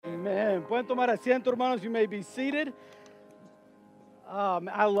Amen. Pueden tomar asiento, hermanos. You may be seated.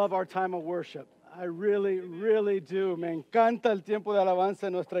 I love our time of worship. I really, really do. Me encanta el tiempo de alabanza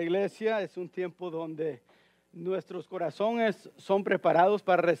en nuestra iglesia. Es un tiempo donde nuestros corazones son preparados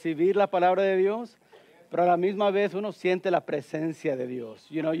para recibir la palabra de Dios, pero a la misma vez uno siente la presencia de Dios.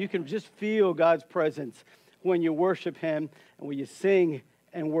 You know, you can just feel God's presence when you worship Him and when you sing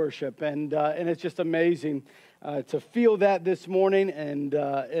and worship. And it's just amazing to feel that this morning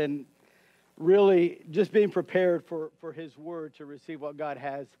and really just being prepared for His Word to receive what God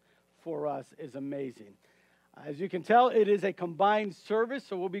has for us is amazing. As you can tell, it is a combined service,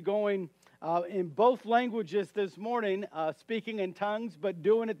 so we'll be going in both languages this morning, speaking in tongues, but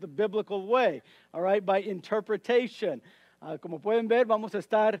doing it the biblical way, all right, by interpretation. Como pueden ver, vamos a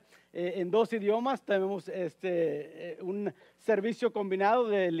estar en dos idiomas. Tenemos un servicio combinado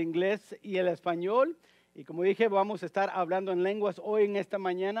del inglés y el español. Y como dije, vamos a estar hablando en lenguas hoy en esta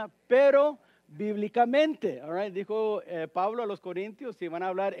mañana, pero bíblicamente. All right? Dijo Pablo a los Corintios, si van a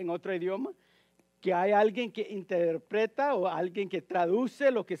hablar en otro idioma, que hay alguien que interpreta o alguien que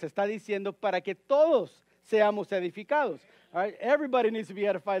traduce lo que se está diciendo para que todos seamos edificados. All right? Everybody needs to be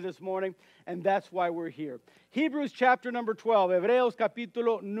edified this morning, and that's why we're here. Hebrews chapter number 12, Hebreos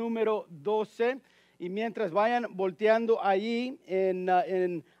capítulo número 12. Y mientras vayan volteando allí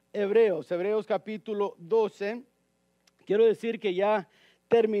en Hebreos capítulo 12, quiero decir que ya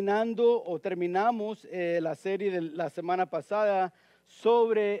terminamos la serie de la semana pasada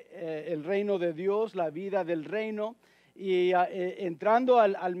sobre el reino de Dios, la vida del reino. Y entrando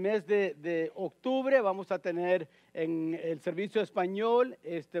al mes de octubre vamos a tener en el servicio español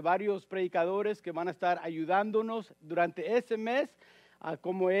varios predicadores que van a estar ayudándonos durante ese mes.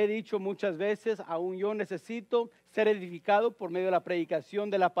 Como he dicho muchas veces, aún yo necesito ser edificado por medio de la predicación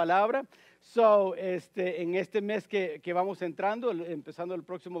de la palabra. So, en este mes que vamos entrando, empezando el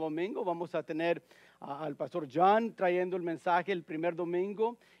próximo domingo, vamos a tener al pastor John trayendo el mensaje el primer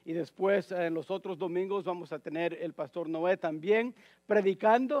domingo, y después en los otros domingos vamos a tener el pastor Noé también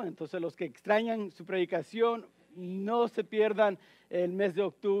predicando. Entonces los que extrañan su predicación, no se pierdan el mes de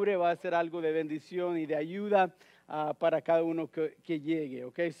octubre, va a ser algo de bendición y de ayuda para cada uno que llegue.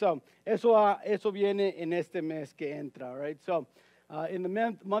 Okay, so eso viene en este mes que entra. All right, so in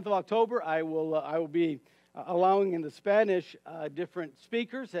the month of October, I will be allowing in the Spanish different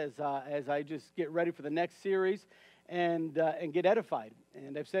speakers as I just get ready for the next series and get edified.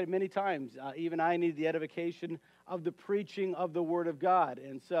 And I've said it many times, even I need the edification of the preaching of the Word of God.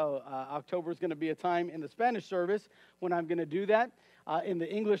 And so October is going to be a time in the Spanish service when I'm going to do that. In the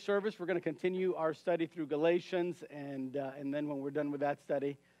English service, we're going to continue our study through Galatians, and then when we're done with that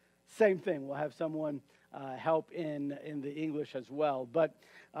study, same thing. We'll have someone help in the English as well. But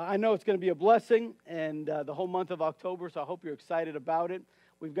I know it's going to be a blessing, and the whole month of October, so I hope you're excited about it.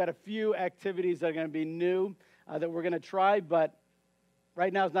 We've got a few activities that are going to be new that we're going to try, but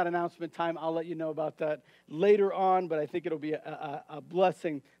right now is not announcement time. I'll let you know about that later on, but I think it'll be a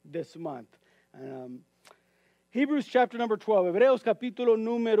blessing this month. Hebrews chapter number 12, Hebreos capítulo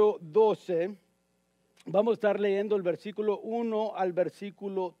número 12. Vamos a estar leyendo el versículo 1 al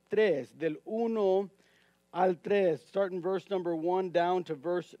versículo 3, del 1 al 3, starting verse number 1 down to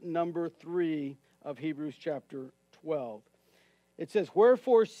verse number 3 of Hebrews chapter 12. It says,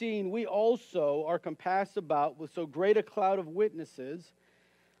 "Wherefore, seeing we also are compassed about with so great a cloud of witnesses,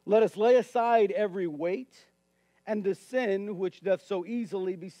 let us lay aside every weight and the sin which doth so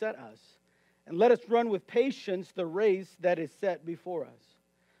easily beset us, and let us run with patience the race that is set before us,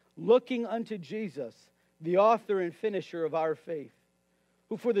 looking unto Jesus, the author and finisher of our faith,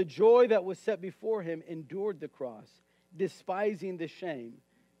 who for the joy that was set before him endured the cross, despising the shame,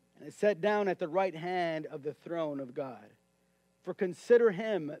 and is set down at the right hand of the throne of God. For consider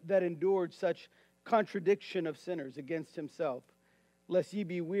him that endured such contradiction of sinners against himself, lest ye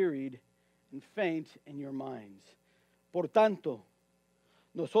be wearied and faint in your minds. Por tanto,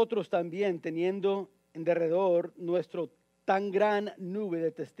 nosotros también, teniendo en derredor nuestro tan gran nube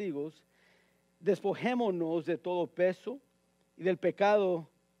de testigos, despojémonos de todo peso y del pecado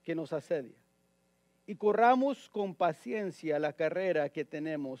que nos asedia, y corramos con paciencia la carrera que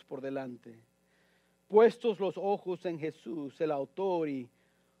tenemos por delante, puestos los ojos en Jesús, el autor y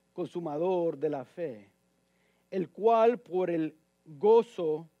consumador de la fe, el cual por el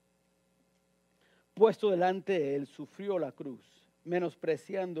gozo puesto delante de él sufrió la cruz,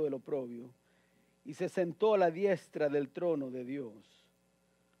 menospreciando el oprobio, y se sentó a la diestra del trono de Dios.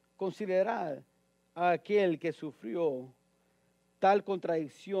 Considerad a aquel que sufrió tal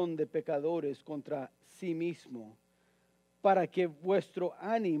contradicción de pecadores contra sí mismo, para que vuestro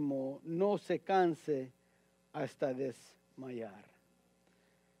ánimo no se canse hasta desmayar.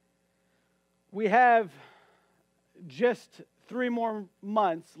 We have just 3 more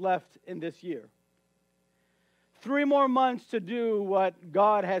months left in this year. 3 more months to do what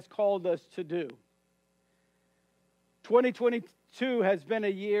God has called us to do. 2022 has been a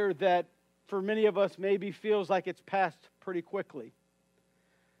year that for many of us maybe feels like it's passed pretty quickly.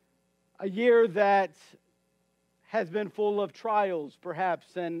 A year that has been full of trials,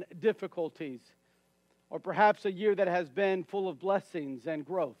 perhaps, and difficulties. Or perhaps a year that has been full of blessings and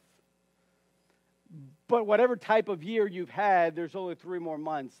growth. But whatever type of year you've had, there's only 3 more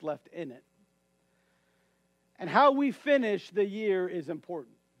months left in it. And how we finish the year is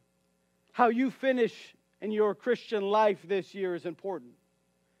important. How you finish in your Christian life this year is important.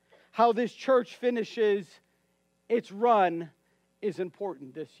 How this church finishes its run is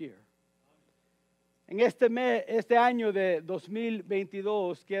important this year. En este año de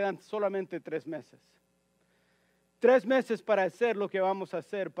 2022 quedan solamente 3 meses. 3 meses para hacer lo que vamos a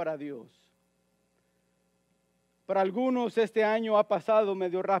hacer para Dios. Para algunos este año ha pasado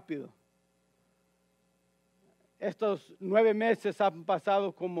medio rápido. Estos 9 meses han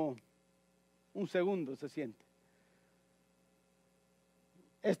pasado como un segundo, se siente.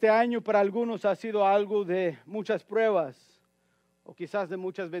 Este año para algunos ha sido algo de muchas pruebas o quizás de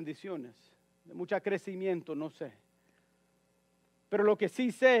muchas bendiciones, de mucho crecimiento, no sé. Pero lo que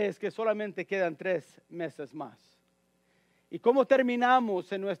sí sé es que solamente quedan 3 meses más. Y cómo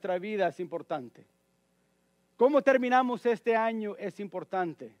terminamos en nuestra vida es importante. Cómo terminamos este año es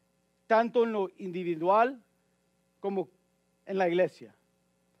importante, tanto en lo individual como en la iglesia.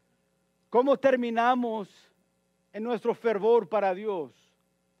 Cómo terminamos en nuestro fervor para Dios.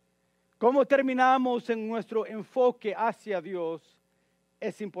 Cómo terminamos en nuestro enfoque hacia Dios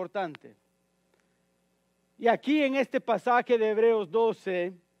es importante. Y aquí en este pasaje de Hebreos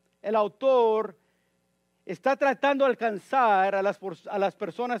 12, el autor está tratando de alcanzar a las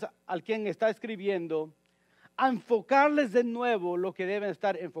personas a quien está escribiendo, a enfocarles de nuevo lo que deben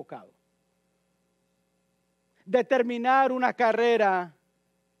estar enfocados. Determinar una carrera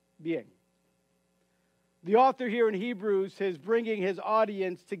bien. The author here in Hebrews is bringing his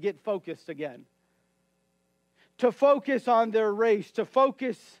audience to get focused again. To focus on their race, to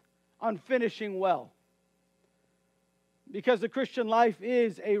focus on finishing well. Because the Christian life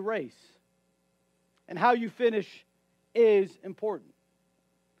is a race. And how you finish is important.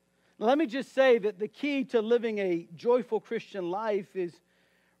 Now, let me just say that the key to living a joyful Christian life is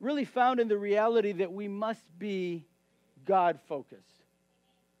really found in the reality that we must be God-focused.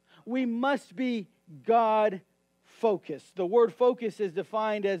 We must be God-focused. The word focus is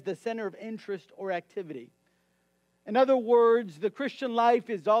defined as the center of interest or activity. In other words, the Christian life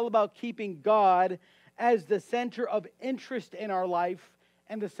is all about keeping God as the center of interest in our life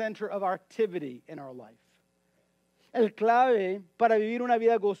and the center of our activity in our life. El clave para vivir una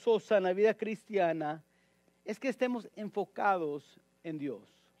vida gozosa en la vida cristiana es que estemos enfocados en Dios.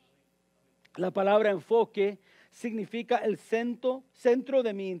 La palabra enfoque significa el centro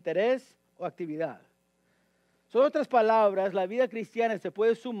de mi interés o actividad. En otras palabras, la vida cristiana se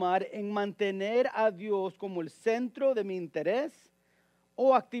puede sumar en mantener a Dios como el centro de mi interés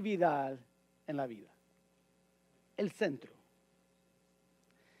o actividad en la vida. El centro.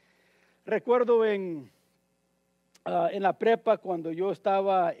 Recuerdo en la prepa cuando yo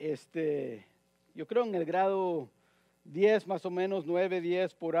estaba, yo creo en el grado 10 más o menos, 9,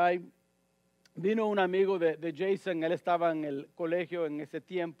 10 por ahí, vino un amigo de Jason, él estaba en el colegio en ese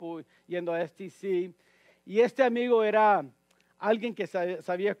tiempo, yendo a STC, y este amigo era alguien que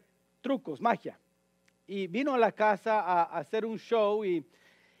sabía trucos, magia, y vino a la casa a hacer un show y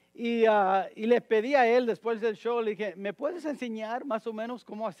le pedí a él después del show, le dije, ¿me puedes enseñar más o menos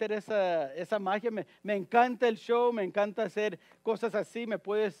cómo hacer esa magia? Me encanta el show, me encanta hacer cosas así, ¿me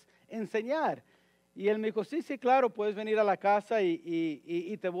puedes enseñar? Y él me dijo, sí, claro, puedes venir a la casa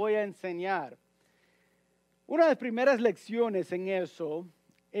y te voy a enseñar. Una de las primeras lecciones en eso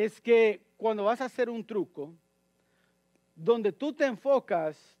es que cuando vas a hacer un truco, donde tú te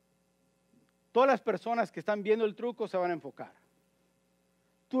enfocas, todas las personas que están viendo el truco se van a enfocar.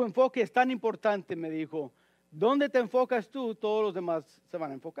 Tu enfoque es tan importante, me dijo. ¿Dónde te enfocas tú? Todos los demás se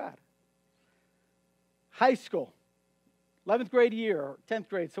van a enfocar. High school, 11th grade year, 10th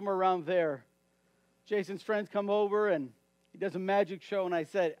grade, somewhere around there. Jason's friends come over and he does a magic show, and I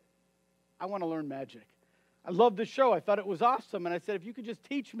said, I want to learn magic. I loved the show. I thought it was awesome, and I said, if you could just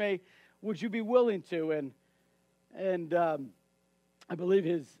teach me, would you be willing to? And I believe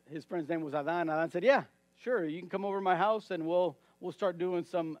his friend's name was Adan. Adan said, yeah, sure. You can come over to my house, and we'll start doing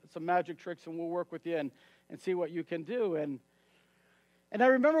some magic tricks, and we'll work with you and see what you can do. And I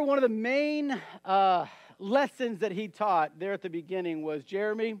remember one of the main lessons that he taught there at the beginning was,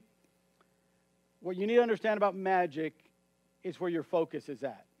 Jeremy, what you need to understand about magic is where your focus is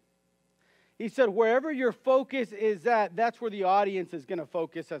at. He said, wherever your focus is at, that's where the audience is going to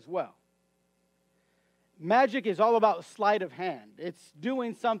focus as well. Magic is all about sleight of hand. It's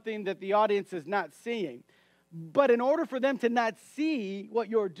doing something that the audience is not seeing. But in order for them to not see what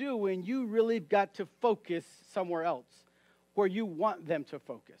you're doing, you really got to focus somewhere else, where you want them to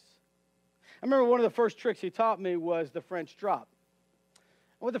focus. I remember one of the first tricks he taught me was the French drop.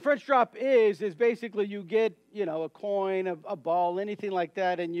 What the French drop is basically you get, a coin, a ball, anything like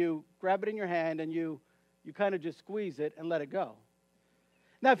that, and you grab it in your hand and you kind of just squeeze it and let it go.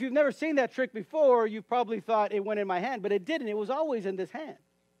 Now, if you've never seen that trick before, you probably thought it went in my hand, but it didn't. It was always in this hand.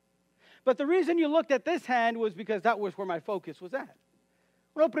 But the reason you looked at this hand was because that was where my focus was at.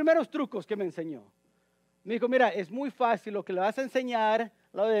 Uno de los primeros trucos que me enseñó. Me dijo, mira, es muy fácil, lo que le vas a enseñar a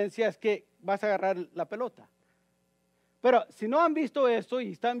la audiencia es que vas a agarrar la pelota. Pero si no han visto esto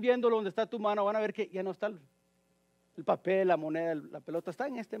y están viendo donde está tu mano, van a ver que ya no está el papel, la moneda, la pelota, está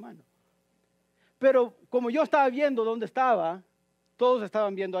en esta mano. Pero como yo estaba viendo dónde estaba, todos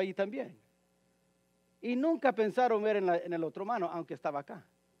estaban viendo ahí también. Y nunca pensaron ver en el otro mano, aunque estaba acá.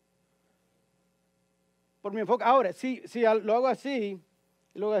 Por mi enfoque. Ahora, si lo hago así,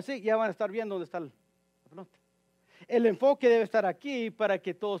 y luego así, ya van a estar viendo dónde está la pelota. El enfoque debe estar aquí para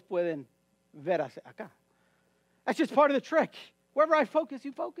que todos puedan ver acá. That's just part of the trick. Wherever I focus,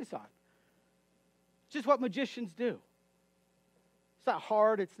 you focus on. It's just what magicians do. It's not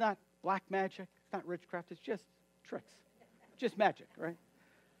hard. It's not black magic. It's not witchcraft. It's just tricks. Just magic, right?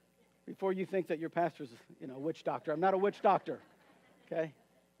 Before you think that your pastor's, a witch doctor. I'm not a witch doctor, okay?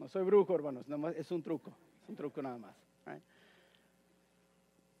 No soy brujo, hermanos. Es un truco. Es un truco nada más, right?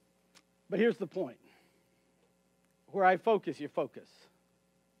 But here's the point. Where I focus, you focus.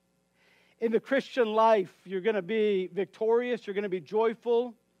 In the Christian life, you're going to be victorious, you're going to be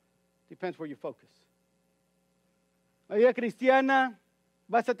joyful. Depends where you focus. La vida cristiana,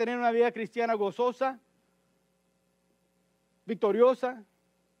 vas a tener una vida cristiana gozosa, victoriosa.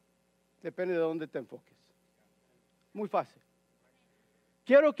 Depende de dónde te enfoques. Muy fácil.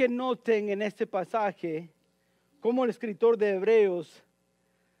 Quiero que noten en este pasaje cómo el escritor de Hebreos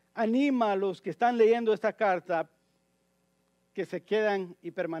anima a los que están leyendo esta carta que se quedan y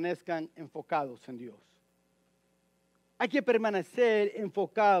permanezcan enfocados en Dios. Hay que permanecer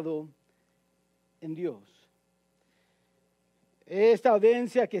enfocado en Dios. Esta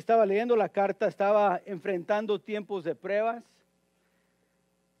audiencia que estaba leyendo la carta estaba enfrentando tiempos de pruebas,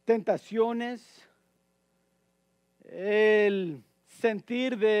 tentaciones, el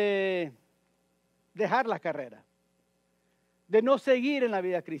sentir de dejar la carrera, de no seguir en la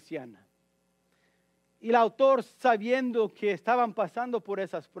vida cristiana. Y el autor, sabiendo que estaban pasando por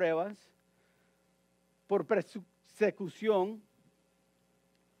esas pruebas, por persecución,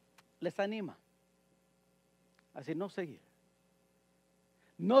 les anima. Así no seguir.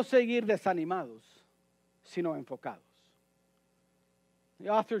 No seguir desanimados, sino enfocados. The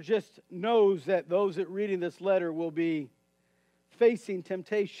author just knows that those that reading this letter will be facing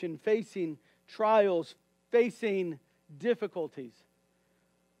temptation, facing trials, facing difficulties.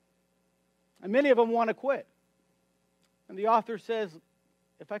 And many of them want to quit. And the author says,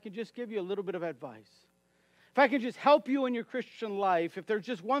 if I could just give you a little bit of advice, if I can just help you in your Christian life, if there's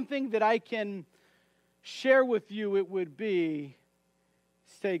just one thing that I can share with you, it would be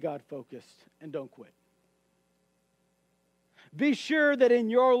stay God-focused and don't quit. Be sure that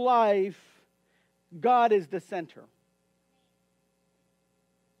in your life, God is the center.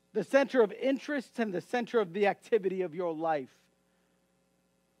 The center of interest and the center of the activity of your life.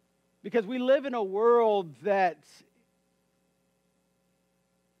 Because we live in a world that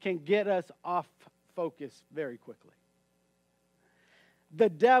can get us off focus very quickly. The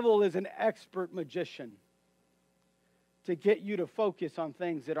devil is an expert magician to get you to focus on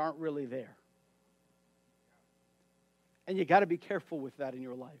things that aren't really there. And you got to be careful with that in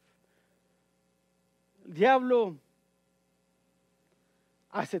your life. El diablo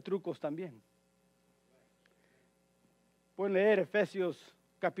hace trucos también. Pueden leer Efesios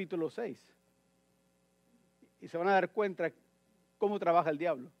capítulo 6 y se van a dar cuenta cómo trabaja el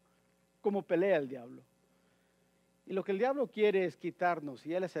diablo, cómo pelea el diablo. Y lo que el diablo quiere es quitarnos,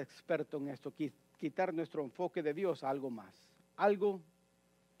 y él es experto en esto, quitar nuestro enfoque de Dios a algo más, algo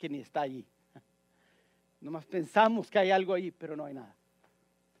que ni está allí. Nomás pensamos que hay algo ahí, pero no hay nada.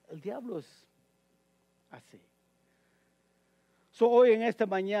 El diablo es así. Hoy en esta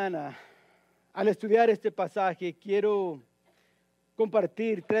mañana, al estudiar este pasaje, quiero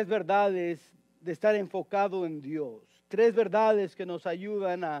compartir 3 verdades de estar enfocado en Dios. 3 verdades que nos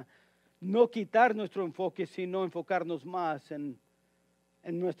ayudan a no quitar nuestro enfoque, sino enfocarnos más en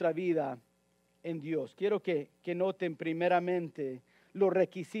nuestra vida en Dios. Quiero que noten primeramente los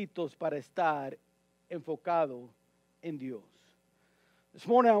requisitos para estar enfocado en Dios. This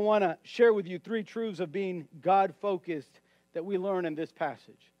morning I want to share with you 3 truths of being God-focused that we learn in this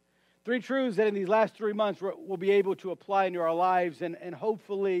passage. 3 truths that in these last 3 months we'll be able to apply into our lives and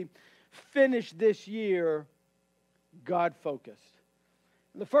hopefully finish this year God-focused.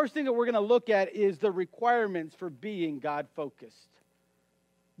 The first thing that we're going to look at is the requirements for being God-focused.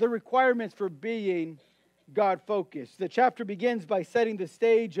 The requirements for being God-focused. The chapter begins by setting the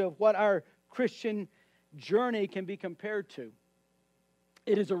stage of what our Christian journey can be compared to.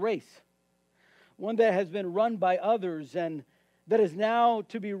 It is a race, one that has been run by others and that is now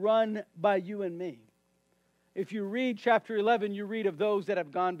to be run by you and me. If you read chapter 11, you read of those that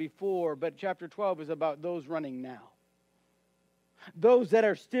have gone before, but chapter 12 is about those running now. Those that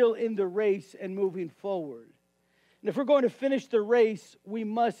are still in the race and moving forward. And if we're going to finish the race, we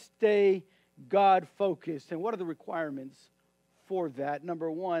must stay God-focused. And what are the requirements for that?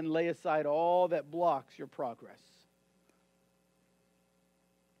 Number 1, lay aside all that blocks your progress.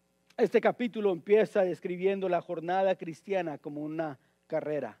 Este capítulo empieza describiendo la jornada cristiana como una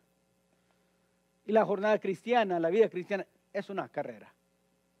carrera. Y la jornada cristiana, la vida cristiana, es una carrera.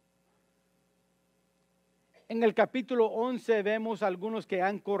 En el capítulo 11 vemos algunos que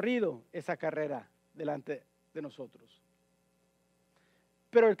han corrido esa carrera delante de nosotros.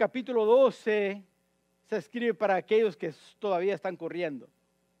 Pero el capítulo 12 se escribe para aquellos que todavía están corriendo.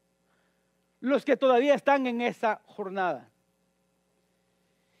 Los que todavía están en esa jornada.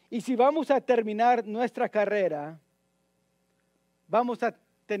 Y si vamos a terminar nuestra carrera, vamos a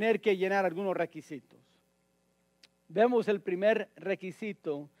tener que llenar algunos requisitos. Vemos el primer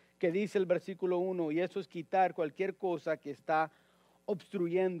requisito que dice el versículo 1, y eso es quitar cualquier cosa que está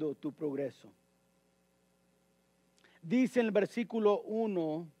obstruyendo tu progreso. Dice en el versículo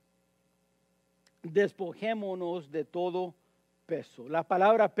 1, despojémonos de todo peso. La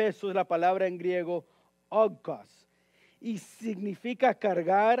palabra peso es la palabra en griego ogkos. Y significa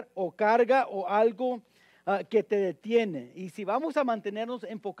cargar o carga o algo que te detiene. Y si vamos a mantenernos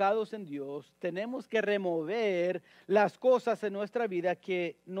enfocados en Dios, tenemos que remover las cosas en nuestra vida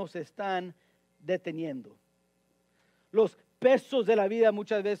que nos están deteniendo. Los pesos de la vida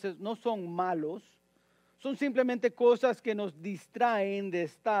muchas veces no son malos, son simplemente cosas que nos distraen de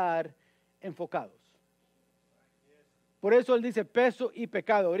estar enfocados. Por eso él dice peso y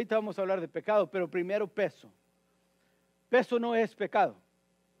pecado. Ahorita vamos a hablar de pecado, pero primero peso. Peso no es pecado.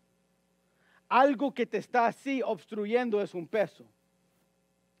 Algo que te está así obstruyendo es un peso.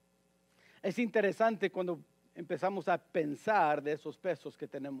 Es interesante cuando empezamos a pensar de esos pesos que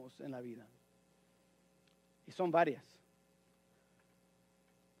tenemos en la vida. Y son varias.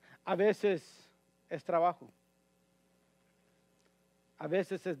 A veces es trabajo. A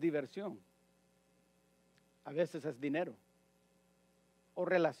veces es diversión. A veces es dinero. O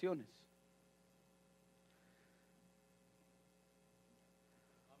relaciones.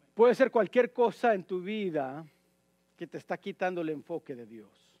 Puede ser cualquier cosa en tu vida que te está quitando el enfoque de Dios.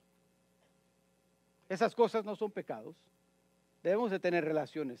 Esas cosas no son pecados. Debemos de tener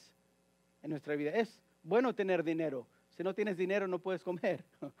relaciones en nuestra vida. Es bueno tener dinero. Si no tienes dinero no puedes comer,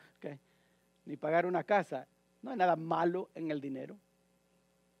 ¿okay? Ni pagar una casa. No hay nada malo en el dinero.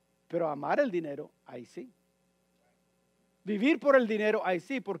 Pero amar el dinero, ahí sí. Vivir por el dinero, ahí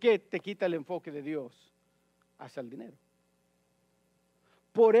sí. Porque te quita el enfoque de Dios hacia el dinero.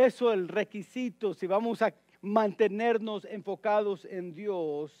 Por eso el requisito, si vamos a mantenernos enfocados en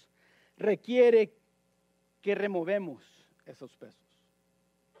Dios, requiere que removemos esos pesos.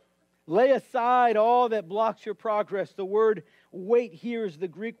 Lay aside all that blocks your progress. The word weight here is the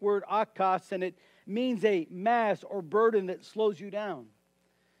Greek word akos, and it means a mass or burden that slows you down.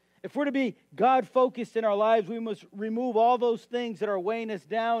 If we're to be God-focused in our lives, we must remove all those things that are weighing us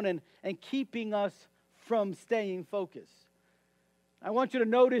down and keeping us from staying focused. I want you to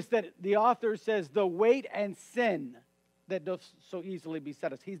notice that the author says the weight and sin that does so easily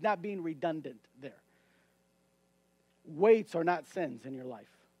beset us. He's not being redundant there. Weights are not sins in your life.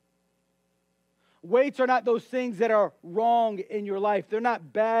 Weights are not those things that are wrong in your life. They're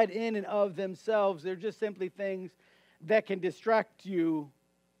not bad in and of themselves. They're just simply things that can distract you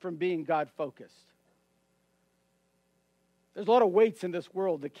from being God-focused. There's a lot of weights in this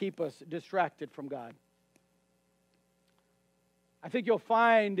world that keep us distracted from God. I think you'll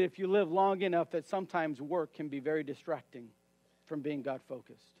find if you live long enough that sometimes work can be very distracting from being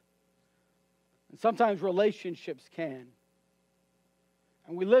God-focused. And sometimes relationships can.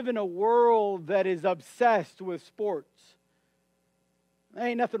 And we live in a world that is obsessed with sports. There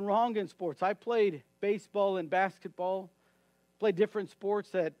ain't nothing wrong in sports. I played baseball and basketball, played different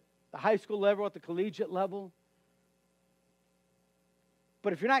sports that the high school level, at the collegiate level.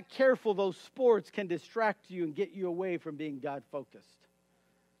 But if you're not careful, those sports can distract you and get you away from being God-focused.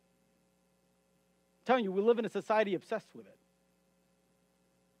 I'm telling you, we live in a society obsessed with it.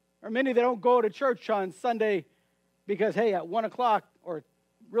 Or many that don't go to church on Sunday because, hey, at 1 o'clock, or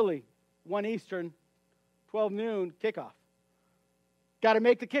really 1 Eastern, 12 noon, kickoff. Got to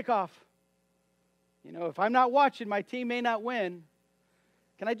make the kickoff. You know, if I'm not watching, my team may not win.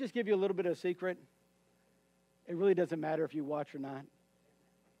 Can I just give you a little bit of a secret? It really doesn't matter if you watch or not.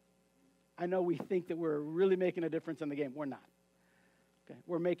 I know we think that we're really making a difference in the game. We're not. Okay?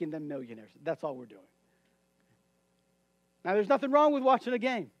 We're making them millionaires. That's all we're doing. Now, there's nothing wrong with watching a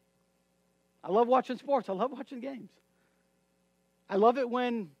game. I love watching sports. I love watching games. I love it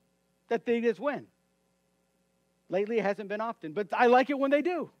when that they just win. Lately, it hasn't been often, but I like it when they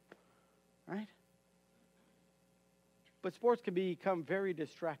do. Right? But sports can become very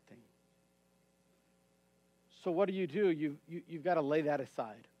distracting. So what do? You've got to lay that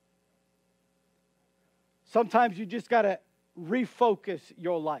aside. Sometimes you just got to refocus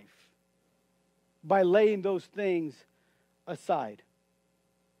your life by laying those things aside.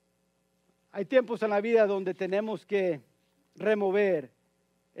 Hay tiempos en la vida donde tenemos que remover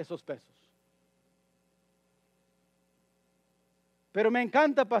esos pesos. Pero me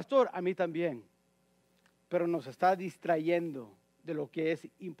encanta, pastor, a mí también. Pero nos está distrayendo de lo que es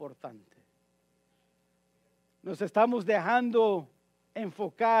importante. Nos estamos dejando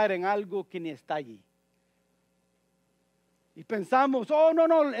enfocar en algo que ni está allí. Y pensamos, oh,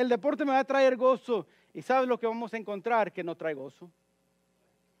 no, el deporte me va a traer gozo. ¿Y sabes lo que vamos a encontrar? Que no trae gozo.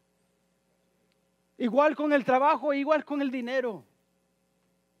 Igual con el trabajo, igual con el dinero.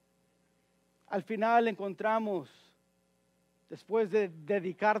 Al final encontramos, después de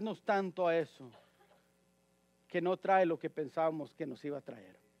dedicarnos tanto a eso, que no trae lo que pensábamos que nos iba a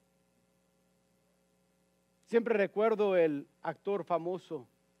traer. Siempre recuerdo el actor famoso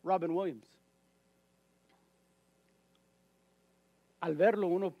Robin Williams. Al verlo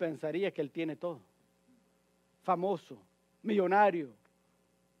uno pensaría que él tiene todo. Famoso, millonario,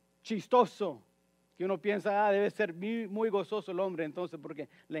 chistoso. Que uno piensa, debe ser muy gozoso el hombre entonces porque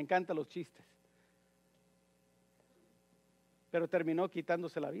le encantan los chistes. Pero terminó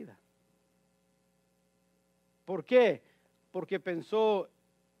quitándose la vida. ¿Por qué? Porque pensó,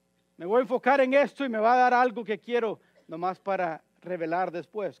 me voy a enfocar en esto y me va a dar algo que quiero, nomás para revelar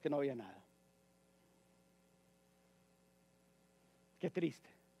después que no había nada. Qué triste.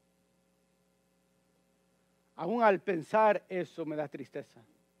 Aún al pensar eso me da tristeza.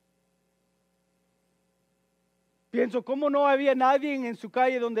 Pienso, ¿cómo no había nadie en su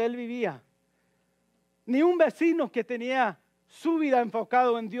calle donde él vivía? Ni un vecino que tenía su vida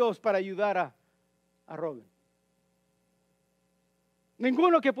enfocado en Dios para ayudar a Robin.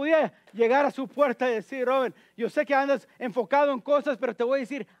 Ninguno que pudiera llegar a su puerta y decir, Robin, yo sé que andas enfocado en cosas, pero te voy a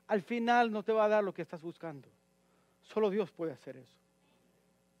decir, al final no te va a dar lo que estás buscando. Solo Dios puede hacer eso.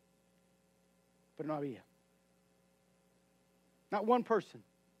 Pero no había. Not one person.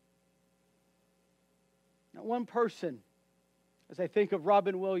 Not one person, as I think of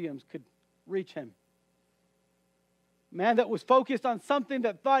Robin Williams, could reach him. Man that was focused on something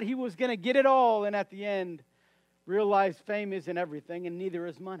that thought he was going to get it all, and at the end realized fame isn't everything, and neither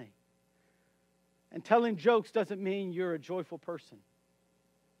is money. And telling jokes doesn't mean you're a joyful person.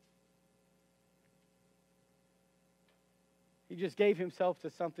 He just gave himself to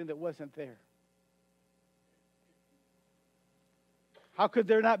something that wasn't there. How could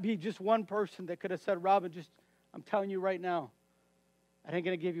there not be just one person that could have said, Robin, I'm telling you right now, I ain't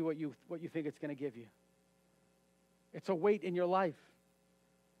going to give you what you think it's going to give you. It's a weight in your life.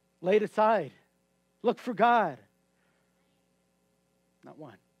 Lay it aside. Look for God. Not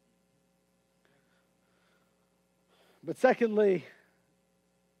one. But secondly,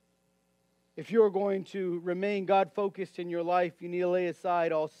 if you're going to remain God-focused in your life, you need to lay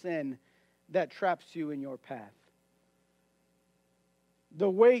aside all sin that traps you in your path. The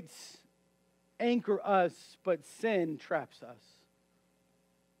weights anchor us, but sin traps us.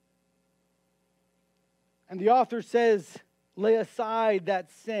 And the author says, lay aside that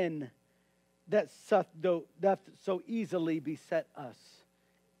sin that doth so easily beset us.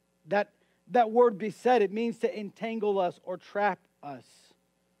 That word beset, it means to entangle us or trap us.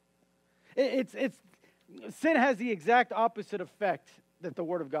 Sin has the exact opposite effect that the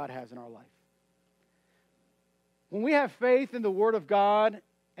Word of God has in our life. When we have faith in the Word of God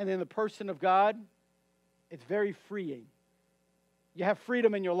and in the person of God, it's very freeing. You have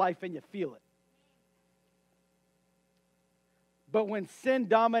freedom in your life and you feel it. But when sin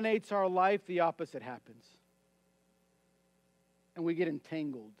dominates our life, the opposite happens. And we get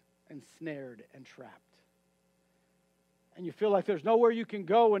entangled ensnared and trapped. And you feel like there's nowhere you can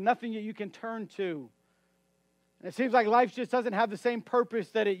go and nothing that you can turn to. And it seems like life just doesn't have the same purpose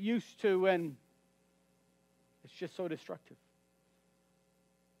that it used to, and it's just so destructive.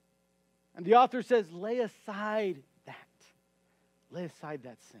 And the author says, lay aside that. Lay aside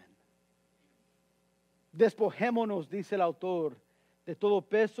that sin. Despojémonos, dice el autor, de todo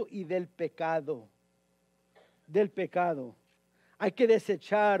peso y del pecado. Del pecado. Hay que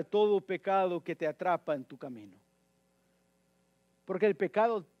desechar todo pecado que te atrapa en tu camino. Porque el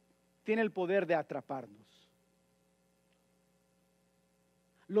pecado tiene el poder de atraparnos.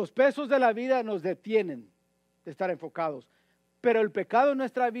 Los pesos de la vida nos detienen de estar enfocados, pero el pecado en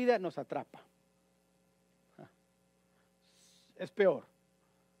nuestra vida nos atrapa. Es peor.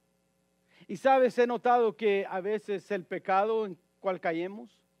 Y sabes, he notado que a veces el pecado en cual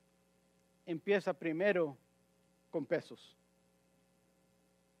caemos empieza primero con pesos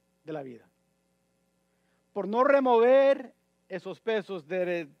de la vida. Por no remover esos pesos,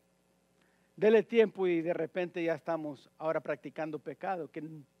 dele tiempo y de repente ya estamos ahora practicando pecado que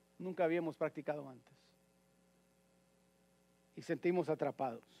nunca habíamos practicado antes. Y sentimos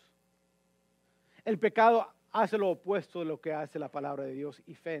atrapados. El pecado hace lo opuesto de lo que hace la palabra de Dios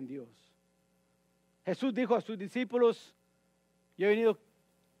y fe en Dios. Jesús dijo a sus discípulos, yo he venido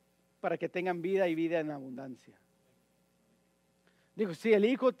para que tengan vida y vida en abundancia. Dijo, si el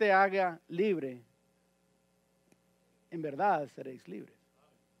Hijo te haga libre, en verdad seréis libres.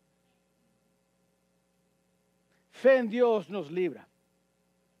 Fe en Dios nos libra.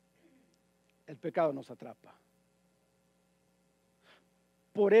 El pecado nos atrapa.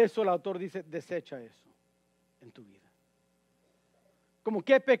 Por eso el autor dice, desecha eso en tu vida. ¿Como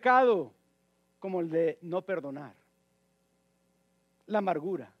qué pecado? Como el de no perdonar, la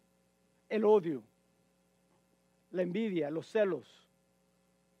amargura, el odio, la envidia, los celos,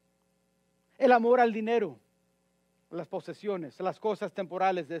 el amor al dinero, las posesiones, las cosas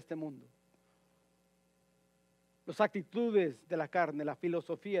temporales de este mundo, las actitudes de la carne, la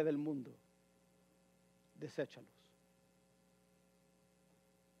filosofía del mundo. Deséchalos.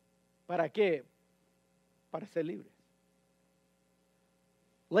 ¿Para qué? Para ser libres.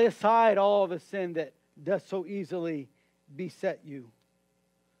 Lay aside all the sin that does so easily beset you.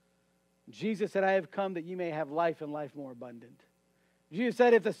 Jesus said, I have come that you may have life and life more abundant. Jesus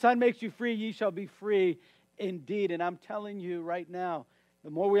said, if the Son makes you free, ye shall be free indeed. And I'm telling you right now, the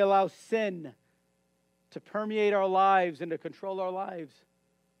more we allow sin to permeate our lives and to control our lives,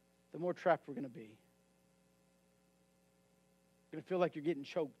 the more trapped we're going to be. You're going to feel like you're getting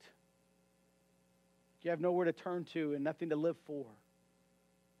choked. You have nowhere to turn to and nothing to live for.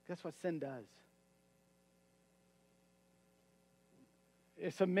 That's what sin does.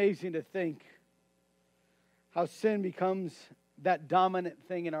 It's amazing to think how sin becomes that dominant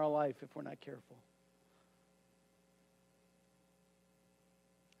thing in our life if we're not careful.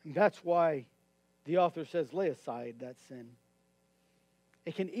 And that's why the author says, lay aside that sin.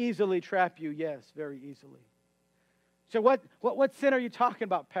 It can easily trap you, yes, very easily. So what sin are you talking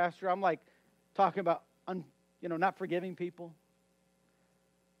about, Pastor? I'm like talking about not forgiving people.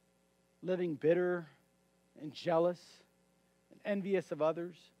 Living bitter and jealous and envious of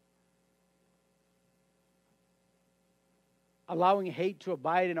others. Allowing hate to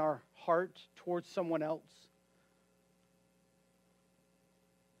abide in our heart towards someone else.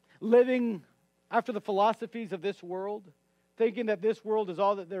 Living after the philosophies of this world, thinking that this world is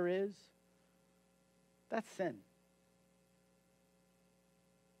all that there is. That's sin.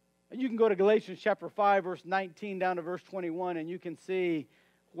 And you can go to Galatians chapter 5, verse 19 down to verse 21, and you can see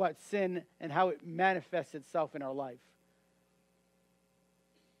what sin and how it manifests itself in our life.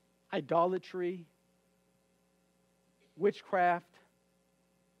 Idolatry, witchcraft,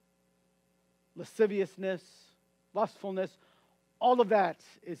 lasciviousness, lustfulness, all of that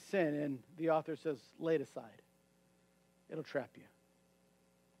is sin. And the author says, lay it aside. It'll trap you.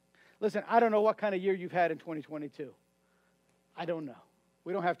 Listen, I don't know what kind of year you've had in 2022. I don't know.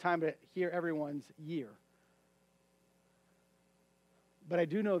 We don't have time to hear everyone's year. But I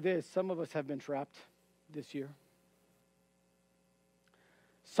do know this, some of us have been trapped this year.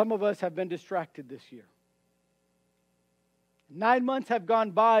 Some of us have been distracted this year. 9 months have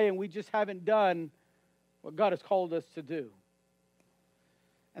gone by and we just haven't done what God has called us to do.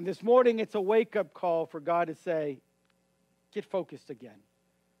 And this morning it's a wake-up call for God to say, get focused again.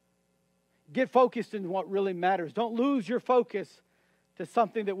 Get focused in what really matters. Don't lose your focus to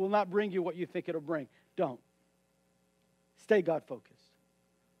something that will not bring you what you think it'll bring. Don't. Stay God-focused.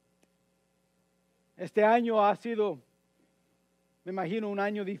 Este año ha sido, me imagino, un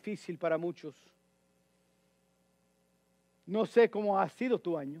año difícil para muchos. No sé cómo ha sido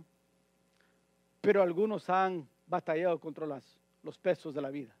tu año. pero algunos han batallado contra los pesos de la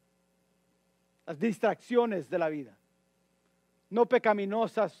vida, las distracciones de la vida. No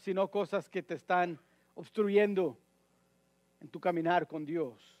pecaminosas, sino cosas que te están obstruyendo en tu caminar con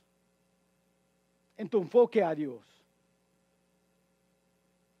Dios, en tu enfoque a Dios.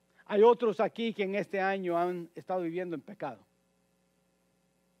 Hay otros aquí que en este año han estado viviendo en pecado,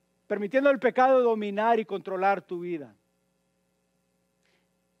 permitiendo el pecado dominar y controlar tu vida.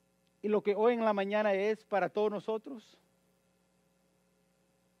 Y lo que hoy en la mañana es para todos nosotros,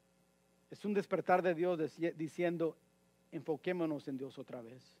 es un despertar de Dios diciendo, enfoquémonos en Dios otra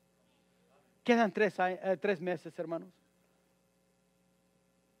vez. Quedan 3 meses, hermanos.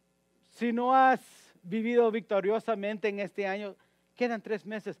 Si no has vivido victoriosamente en este año, quedan 3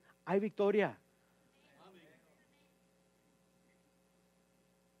 meses. Hay victoria.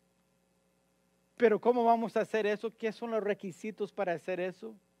 Pero ¿cómo vamos a hacer eso? ¿Qué son los requisitos para hacer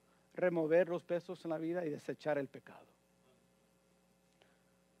eso? Remover los pesos en la vida y desechar el pecado.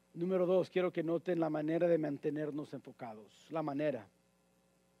 Número 2, quiero que noten la manera de mantenernos enfocados. La manera.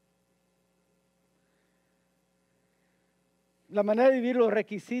 La manera de vivir los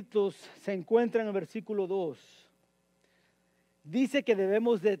requisitos se encuentra en el versículo 2. Dice que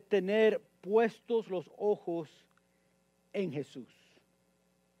debemos de tener puestos los ojos en Jesús.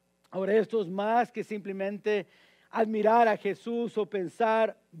 Ahora, esto es más que simplemente admirar a Jesús o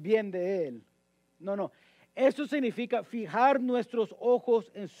pensar bien de Él. No. Esto significa fijar nuestros ojos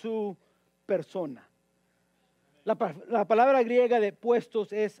en su persona. La palabra griega de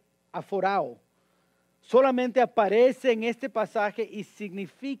puestos es aforao. Solamente aparece en este pasaje y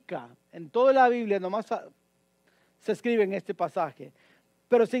significa, en toda la Biblia nomás se escribe en este pasaje,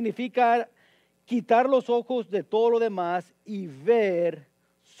 pero significa quitar los ojos de todo lo demás y ver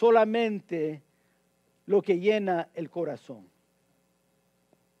solamente lo que llena el corazón.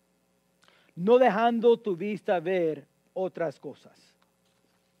 No dejando tu vista ver otras cosas.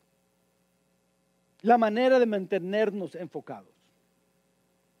 La manera de mantenernos enfocados,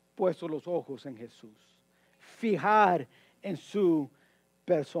 puestos los ojos en Jesús, fijar en su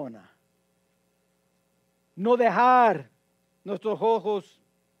persona. No dejar nuestros ojos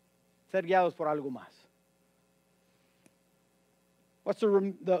ser guiados por algo más. What's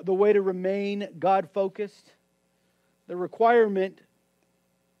the way to remain God-focused? The requirement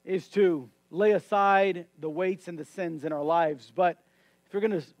is to lay aside the weights and the sins in our lives. But if you're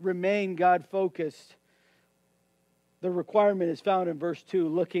going to remain God-focused, the requirement is found in verse 2,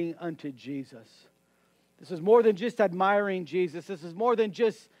 looking unto Jesus. This is more than just admiring Jesus. This is more than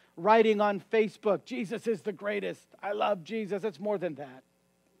just writing on Facebook, Jesus is the greatest. I love Jesus. It's more than that.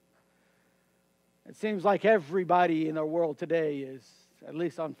 It seems like everybody in our world today is, at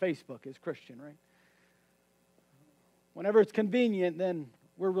least on Facebook, is Christian, right? Whenever it's convenient, then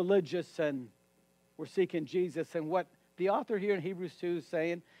we're religious and we're seeking Jesus. And what the author here in Hebrews 2 is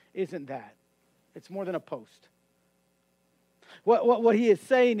saying isn't that. It's more than a post. What he is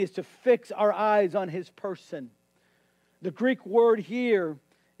saying is to fix our eyes on his person. The Greek word here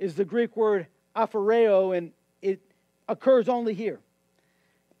is the Greek word aphoreo, and it occurs only here.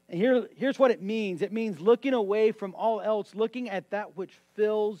 And here's what it means. It means looking away from all else, looking at that which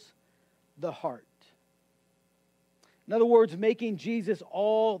fills the heart. In other words, making Jesus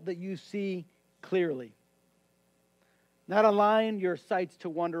all that you see clearly. Not allowing your sights to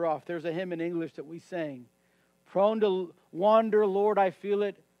wander off. There's a hymn in English that we sang. Prone to wander, Lord, I feel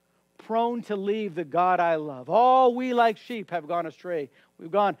it. Prone to leave the God I love. All we like sheep have gone astray.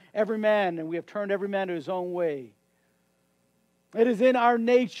 We've gone every man, and we have turned every man to his own way. It is in our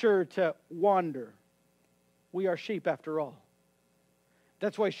nature to wander. We are sheep after all.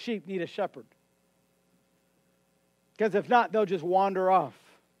 That's why sheep need a shepherd. Because if not, they'll just wander off.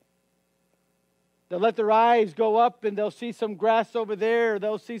 They'll let their eyes go up and they'll see some grass over there, or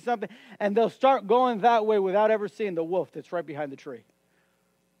they'll see something, and they'll start going that way without ever seeing the wolf that's right behind the tree.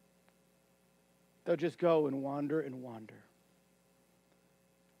 They'll just go and wander and wander.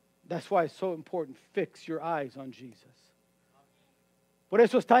 That's why it's so important, fix your eyes on Jesus. Por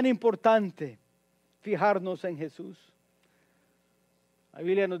eso es tan importante fijarnos en Jesús. La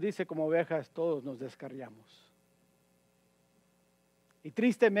Biblia nos dice, como ovejas todos nos descarriamos. Y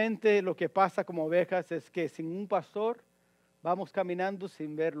tristemente lo que pasa como ovejas es que sin un pastor vamos caminando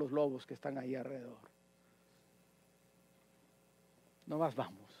sin ver los lobos que están ahí alrededor. No más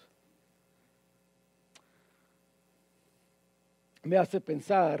vamos. Me hace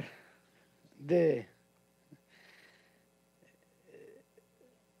pensar de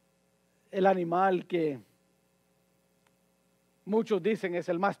el animal que muchos dicen es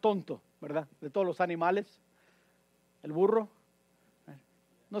el más tonto, ¿verdad? De todos los animales, el burro.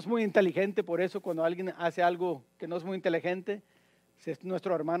 No es muy inteligente, por eso cuando alguien hace algo que no es muy inteligente, si es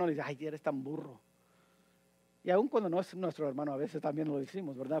nuestro hermano, le dice, ay, eres tan burro. Y aun cuando no es nuestro hermano, a veces también lo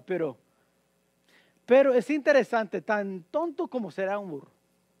decimos, ¿verdad? Pero es interesante, tan tonto como será un burro.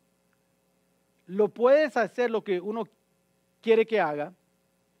 Lo puedes hacer lo que uno quiere que haga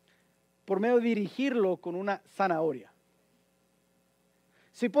por medio de dirigirlo con una zanahoria.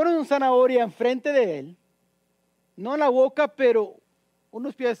 Si pones una zanahoria enfrente de él, no en la boca, pero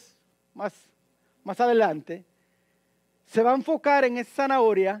unos pies más adelante, se va a enfocar en esa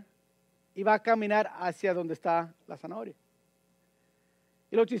zanahoria y va a caminar hacia donde está la zanahoria.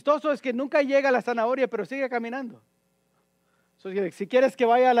 Y lo chistoso es que nunca llega a la zanahoria, pero sigue caminando. Si quieres que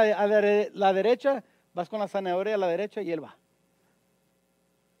vaya a la derecha, vas con la zanahoria a la derecha y él va.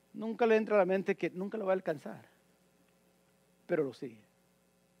 Nunca le entra a la mente que nunca lo va a alcanzar, pero lo sigue.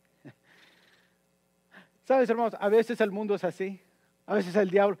 ¿Sabes, hermanos? A veces el mundo es así. A veces el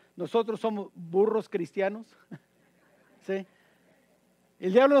diablo, nosotros somos burros cristianos. ¿Sí?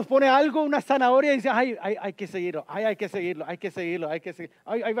 El diablo nos pone algo, una zanahoria, y dice, ay, hay que seguirlo, hay que seguirlo, hay que seguirlo, hay que seguirlo.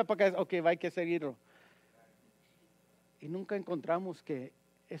 Ahí va para acá, ok, hay que seguirlo. Y nunca encontramos que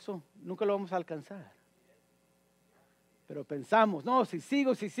eso, nunca lo vamos a alcanzar. Pero pensamos, no, si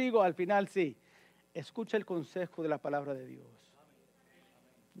sigo, al final sí. Escucha el consejo de la palabra de Dios.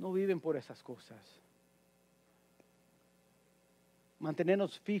 No viven por esas cosas.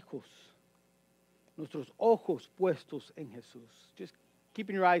 Mantenernos fijos, nuestros ojos puestos en Jesús. Just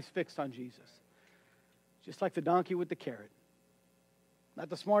keeping your eyes fixed on Jesus. Just like the donkey with the carrot. Not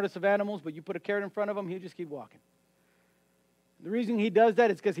the smartest of animals, but you put a carrot in front of him, he'll just keep walking. The reason he does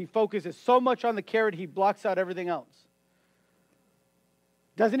that is because he focuses so much on the carrot, he blocks out everything else.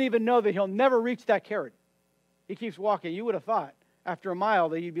 Doesn't even know that he'll never reach that carrot. He keeps walking. You would have thought after a mile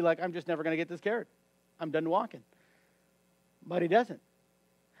that you'd be like, I'm just never going to get this carrot. I'm done walking. But he doesn't.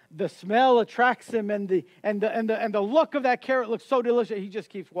 The smell attracts him, and the look of that carrot looks so delicious. He just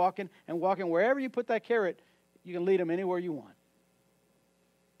keeps walking and walking. Wherever you put that carrot, you can lead him anywhere you want.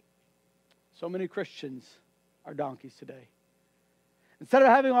 So many Christians are donkeys today. Instead of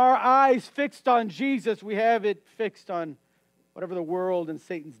having our eyes fixed on Jesus, we have it fixed on whatever the world and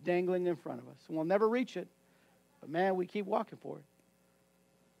Satan's dangling in front of us. And we'll never reach it, but man, we keep walking for it.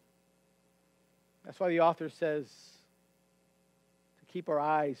 That's why the author says to keep our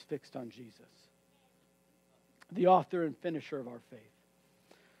eyes fixed on Jesus, the author and finisher of our faith.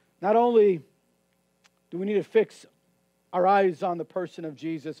 Not only do we need to fix our eyes on the person of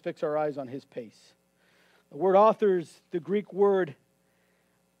Jesus, fix our eyes on his pace. The word author is the Greek word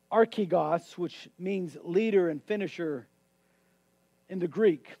archegos, which means leader and finisher in the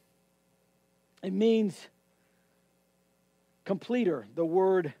Greek. It means completer, the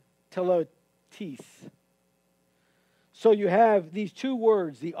word teletis. So you have these two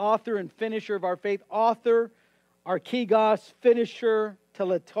words, the author and finisher of our faith. Author, archegos, finisher,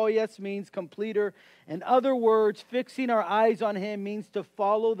 teletoias means completer. In other words, fixing our eyes on him means to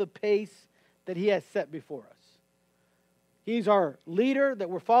follow the pace that he has set before us. He's our leader that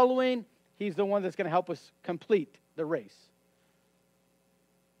we're following. He's the one that's going to help us complete the race.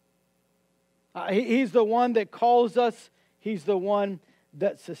 He's the one that calls us. He's the one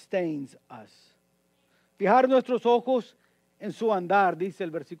that sustains us. Fijar nuestros ojos en su andar, dice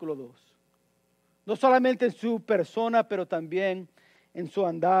el versículo 2. No solamente en su persona, pero también en su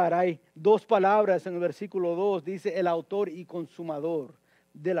andar. Hay dos palabras en el versículo 2. Dice el autor y consumador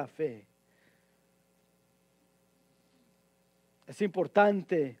de la fe. Es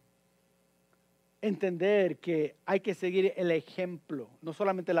importante entender que hay que seguir el ejemplo, no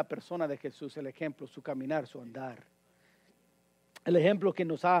solamente la persona de Jesús, el ejemplo, su caminar, su andar. El ejemplo que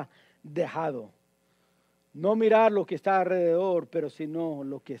nos ha dejado. No mirar lo que está alrededor, pero sino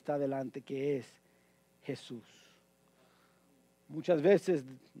lo que está delante, que es Jesús. Muchas veces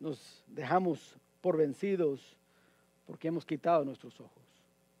nos dejamos por vencidos porque hemos quitado nuestros ojos.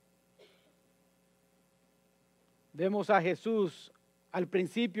 Vemos a Jesús al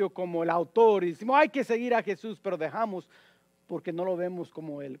principio como el autor y decimos hay que seguir a Jesús, pero dejamos porque no lo vemos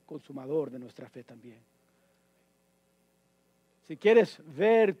como el consumador de nuestra fe también. Si quieres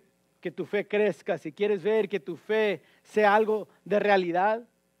ver que tu fe crezca, si quieres ver que tu fe sea algo de realidad,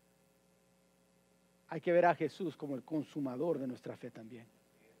 hay que ver a Jesús como el consumador de nuestra fe también.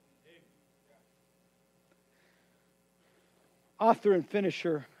 Author and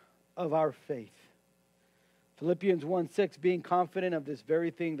finisher of our faith. Philippians 1:6, being confident of this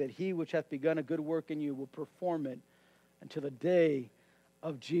very thing, that he which hath begun a good work in you will perform it until the day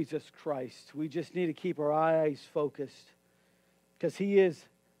of Jesus Christ. We just need to keep our eyes focused because he is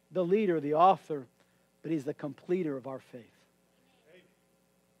the leader, the author, but he's the completer of our faith.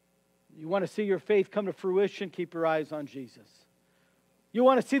 You want to see your faith come to fruition, keep your eyes on Jesus. You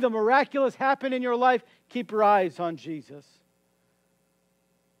want to see the miraculous happen in your life, keep your eyes on Jesus.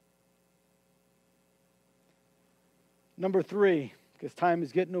 Number 3, because time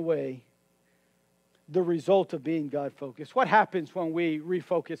is getting away, the result of being God-focused. What happens when we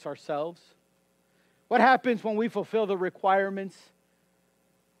refocus ourselves? What happens when we fulfill the requirements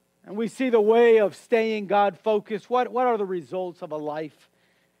and we see the way of staying God-focused? What are the results of a life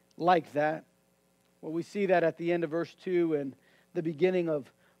like that? Well, we see that at the end of verse 2 and the beginning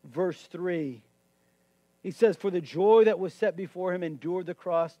of verse 3. He says, "For the joy that was set before him endured the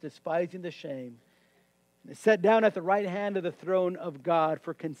cross, despising the shame, and is set down at the right hand of the throne of God.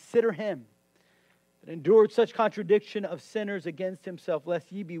 For consider him that endured such contradiction of sinners against himself,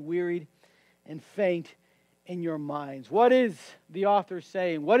 lest ye be wearied and faint in your minds." What is the author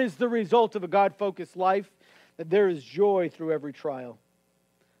saying? What is the result of a God-focused life? That there is joy through every trial.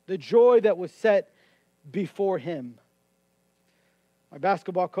 The joy that was set before him. My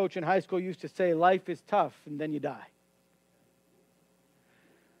basketball coach in high school used to say, life is tough and then you die.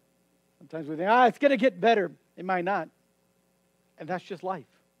 Sometimes we think, it's going to get better. It might not. And that's just life.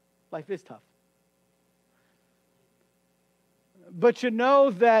 Life is tough. But you know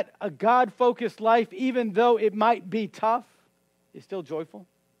that a God-focused life, even though it might be tough, is still joyful.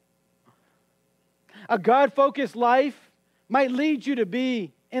 A God-focused life might lead you to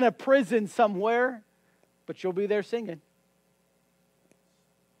be in a prison somewhere, but you'll be there singing.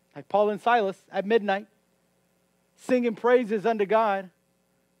 Like Paul and Silas at midnight, singing praises unto God,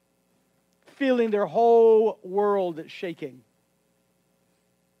 feeling their whole world shaking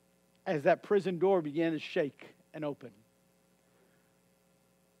as that prison door began to shake and open.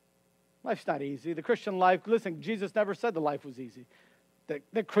 Life's not easy. The Christian life, listen, Jesus never said the life was easy.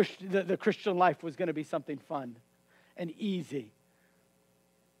 The Christian life was going to be something fun and easy.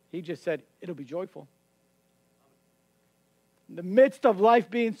 He just said, it'll be joyful. In the midst of life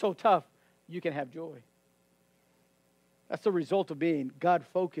being so tough, you can have joy. That's the result of being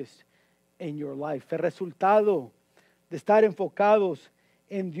God-focused en your life. El resultado de estar enfocados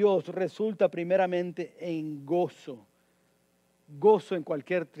en Dios resulta primeramente en gozo. Gozo en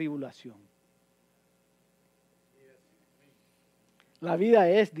cualquier tribulación. La vida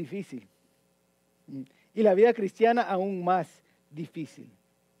es difícil. Y la vida cristiana aún más difícil.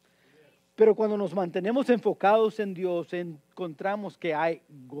 Pero cuando nos mantenemos enfocados en Dios, encontramos que hay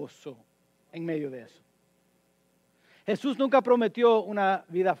gozo en medio de eso. Jesús nunca prometió una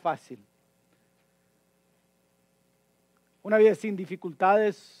vida fácil. Una vida sin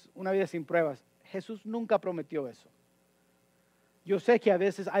dificultades, una vida sin pruebas. Jesús nunca prometió eso. Yo sé que a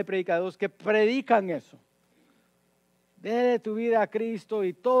veces hay predicadores que predican eso. Dele tu vida a Cristo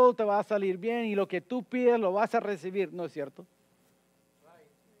y todo te va a salir bien y lo que tú pides lo vas a recibir. ¿No es cierto?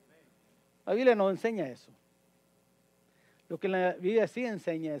 La Biblia no enseña eso. Lo que la Biblia sí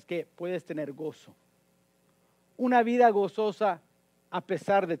enseña es que puedes tener gozo. Una vida gozosa a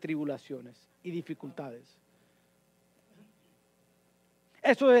pesar de tribulaciones y dificultades.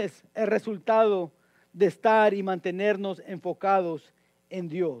 Eso es el resultado de estar y mantenernos enfocados en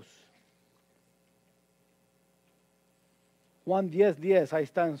Dios. Juan 10:10, ahí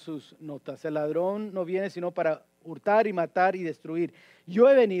están sus notas. El ladrón no viene sino para hurtar y matar y destruir. Yo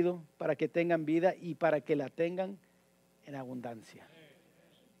he venido para que tengan vida y para que la tengan en abundancia.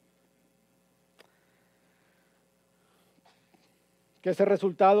 ¿Qué es el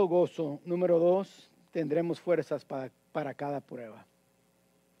resultado? Gozo. Número 2, tendremos fuerzas para cada prueba.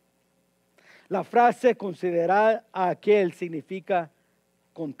 La frase considerar a aquel significa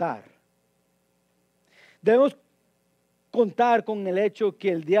contar. Debemos contar con el hecho que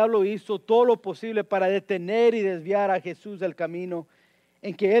el diablo hizo todo lo posible para detener y desviar a Jesús del camino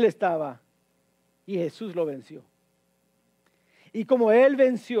en que él estaba, y Jesús lo venció. Y como él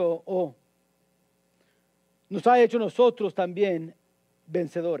venció, nos ha hecho nosotros también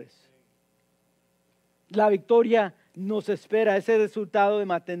vencedores. La victoria nos espera, ese resultado de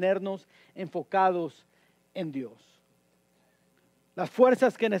mantenernos enfocados en Dios. Las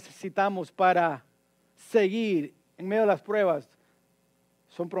fuerzas que necesitamos para seguir en medio de las pruebas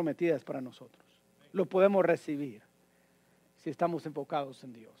son prometidas para nosotros. Lo podemos recibir si estamos enfocados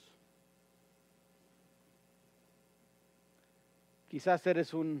en Dios. Quizás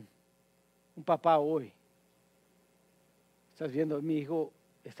eres un papá hoy. Estás viendo, mi hijo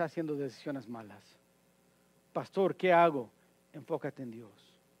está haciendo decisiones malas. Pastor, ¿qué hago? Enfócate en Dios.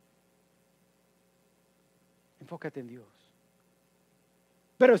 Enfócate en Dios.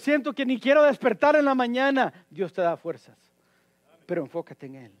 Pero siento que ni quiero despertar en la mañana. Dios te da fuerzas. Pero enfócate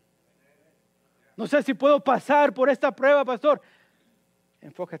en Él. No sé si puedo pasar por esta prueba, pastor.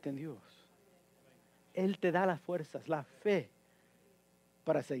 enfócate en Dios. Él te da las fuerzas, la fe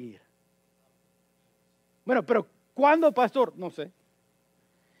para seguir. Bueno, pero ¿cuándo, pastor? No sé.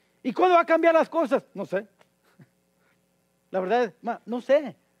 ¿Y cuándo va a cambiar las cosas? No sé. La verdad, no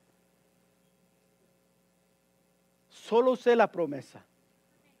sé. Solo sé la promesa.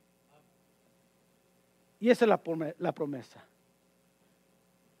 Y esa es la promesa.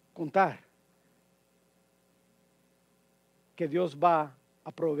 Contar que Dios va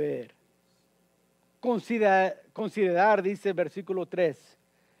a proveer. Considerar, dice el versículo 3.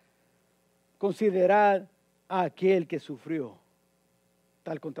 Considerar a aquel que sufrió.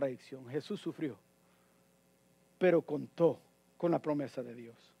 Tal contradicción. Jesús sufrió, pero contó con la promesa de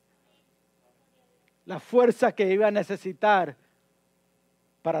Dios. La fuerza que iba a necesitar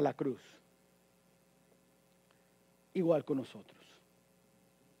para la cruz. Igual con nosotros.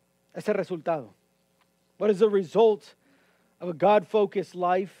 Ese resultado. What is the result of a God-focused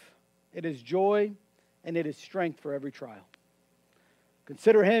life? It is joy and it is strength for every trial.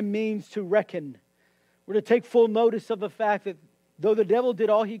 Consider him means to reckon. We're to take full notice of the fact that though the devil did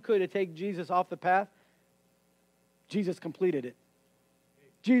all he could to take Jesus off the path, Jesus completed it.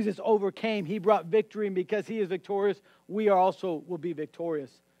 Jesus overcame. He brought victory, and because he is victorious, we also will be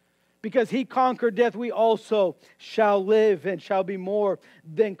victorious. Because he conquered death, we also shall live and shall be more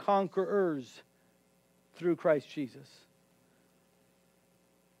than conquerors through Christ Jesus.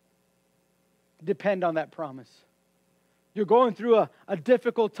 Depend on that promise. You're going through a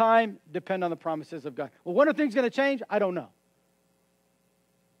difficult time, depend on the promises of God. Well, when are things going to change? I don't know.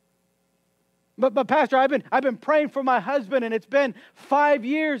 But Pastor, I've been praying for my husband, and it's been 5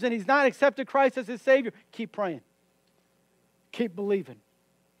 years, and he's not accepted Christ as his Savior. Keep praying. Keep believing.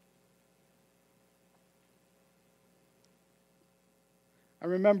 I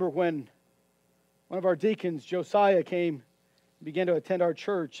remember when one of our deacons, Josiah, began to attend our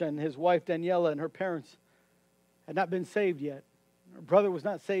church, and his wife, Daniela, and her parents had not been saved yet. Her brother was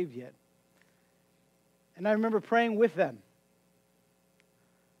not saved yet. And I remember praying with them.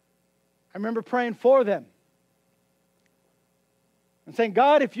 I remember praying for them. And saying,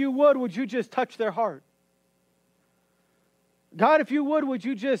 God, if you would you just touch their heart? God, if you would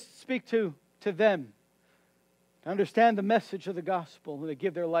you just speak to them? To understand the message of the gospel and to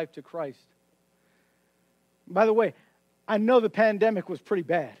give their life to Christ. By the way, I know the pandemic was pretty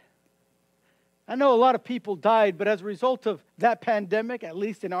bad. I know a lot of people died, but as a result of that pandemic, at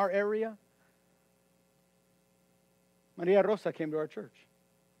least in our area, Maria Rosa came to our church.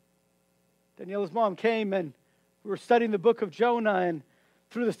 Daniela's mom came, and we were studying the book of Jonah, and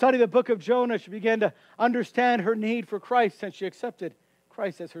through the study of the book of Jonah, she began to understand her need for Christ, and she accepted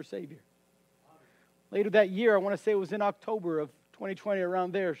Christ as her Savior. Later that year, I want to say it was in October of 2020,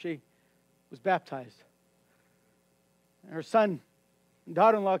 around there, she was baptized. And her son and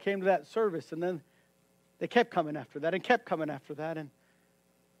daughter-in-law came to that service, and then they kept coming after that and kept coming after that. And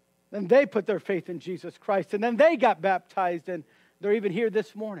then they put their faith in Jesus Christ, and then they got baptized, and they're even here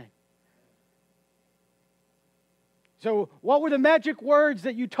this morning. So what were the magic words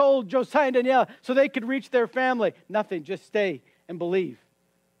that you told Josiah and Danielle so they could reach their family? Nothing, just stay and believe.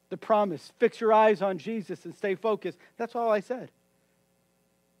 The promise, fix your eyes on Jesus and stay focused. That's all I said.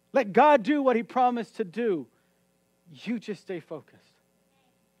 Let God do what he promised to do. You just stay focused.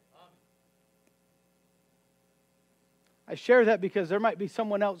 I share that because there might be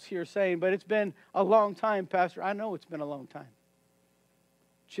someone else here saying, but it's been a long time, Pastor. I know it's been a long time.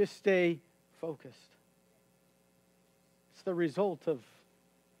 Just stay focused. It's the result of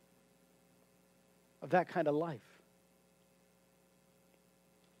that kind of life.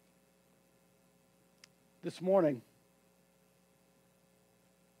 This morning,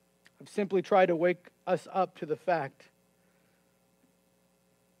 I've simply tried to wake us up to the fact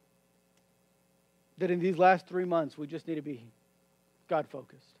that in these last 3 months, we just need to be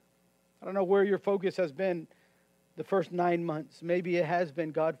God-focused. I don't know where your focus has been the first 9 months. Maybe it has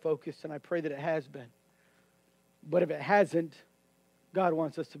been God-focused, and I pray that it has been. But if it hasn't, God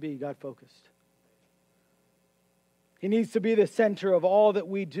wants us to be God-focused. He needs to be the center of all that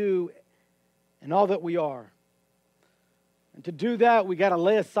we do and all that we are. And to do that, we got to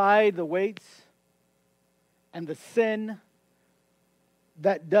lay aside the weights and the sin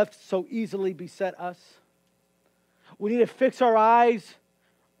that doth so easily beset us. We need to fix our eyes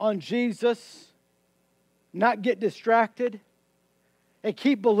on Jesus, not get distracted, and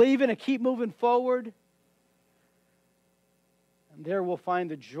keep believing and keep moving forward. And there we'll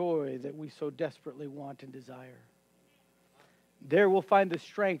find the joy that we so desperately want and desire. There we'll find the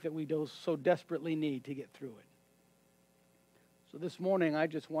strength that we so desperately need to get through it. So this morning, I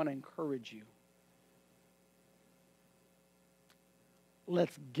just want to encourage you.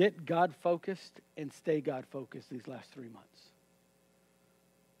 let's get God focused and stay God focused these last 3 months.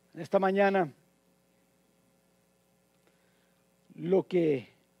 Esta mañana, lo que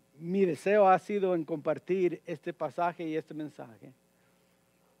mi deseo ha sido en compartir este pasaje y este mensaje,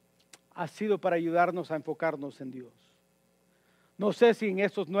 ha sido para ayudarnos a enfocarnos en Dios. No sé si en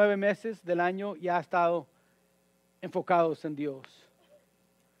estos 9 meses del año ya ha estado enfocados en Dios.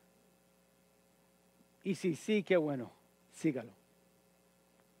 Y si sí, qué bueno, sígalo.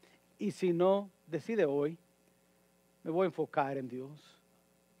 Y si no, decide hoy, me voy a enfocar en Dios.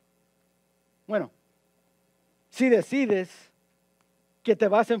 Bueno, si decides que te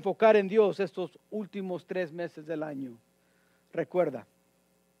vas a enfocar en Dios estos últimos 3 meses del año, recuerda,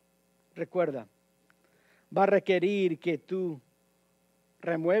 va a requerir que tú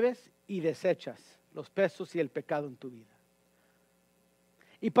remueves y desechas los pesos y el pecado en tu vida.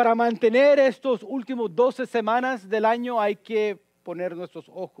 Y para mantener estos últimos 12 semanas del año hay que poner nuestros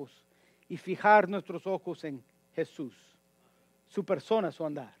ojos y fijar nuestros ojos en Jesús, su persona, su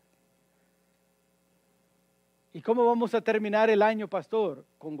andar. ¿Y cómo vamos a terminar el año, pastor?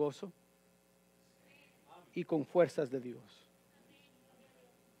 Con gozo y con fuerzas de Dios.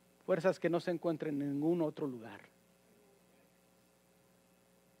 Fuerzas que no se encuentran en ningún otro lugar.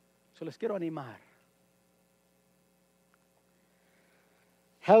 So les quiero animar.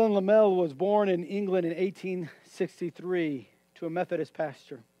 Helen Lamell was born in England in 1863 to a Methodist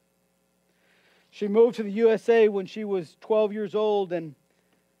pastor. She moved to the USA when she was 12 years old, and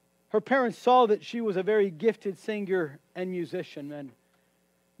her parents saw that she was a very gifted singer and musician and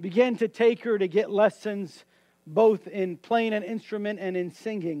began to take her to get lessons both in playing an instrument and in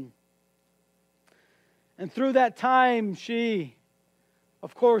singing. And through that time, she,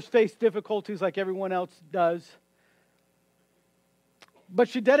 of course, faced difficulties like everyone else does. But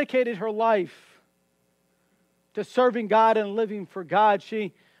she dedicated her life to serving God and living for God.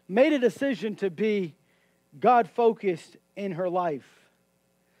 She made a decision to be God-focused in her life.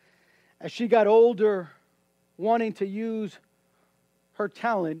 As she got older, wanting to use her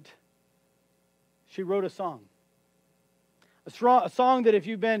talent, she wrote a song. A song that if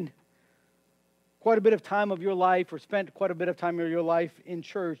you've been quite a bit of time of your life or spent quite a bit of time of your life in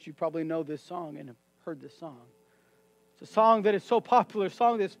church, you probably know this song and have heard this song. It's a song that is so popular, a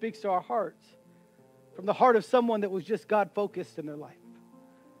song that speaks to our hearts, from the heart of someone that was just God-focused in their life.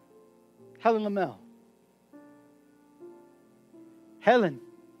 Helen Lamell. Helen,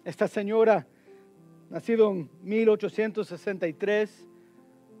 esta señora, nacido en 1863,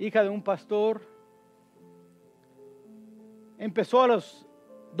 hija de un pastor, empezó a los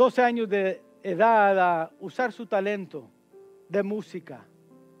 12 años de edad a usar su talento de música.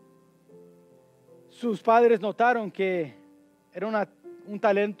 Sus padres notaron que era un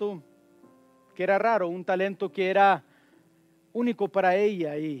talento que era raro, un talento que era único para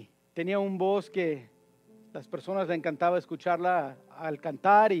ella y tenía una voz que las personas le encantaba escucharla al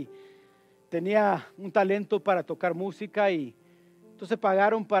cantar y tenía un talento para tocar música y entonces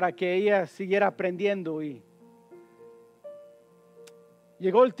pagaron para que ella siguiera aprendiendo y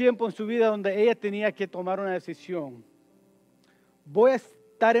llegó el tiempo en su vida donde ella tenía que tomar una decisión. ¿Voy a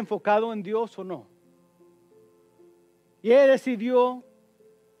estar enfocado en Dios o no? Y ella decidió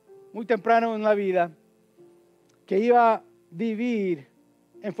muy temprano en la vida que iba a vivir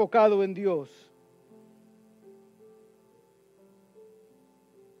enfocado en Dios.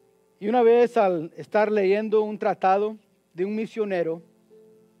 Y una vez al estar leyendo un tratado de un misionero,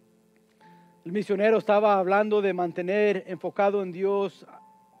 el misionero estaba hablando de mantener enfocado en Dios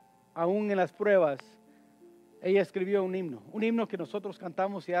aún en las pruebas. Ella escribió un himno que nosotros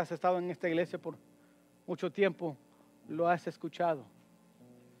cantamos. Si has estado en esta iglesia por mucho tiempo, lo has escuchado.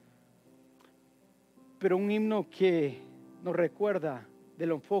 Pero un himno que nos recuerda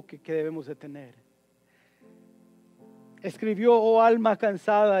del enfoque que debemos de tener. Escribió: oh alma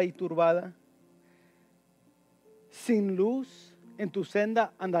cansada y turbada, sin luz en tu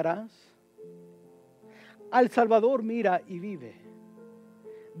senda andarás. Al Salvador mira y vive,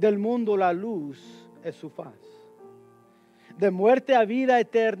 del mundo la luz es su faz. De muerte a vida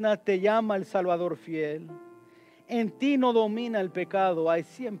eterna te llama el Salvador fiel. En ti no domina el pecado, hay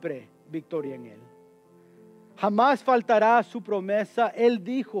siempre victoria en él. Jamás faltará su promesa, él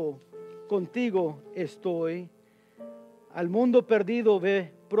dijo: contigo estoy. Al mundo perdido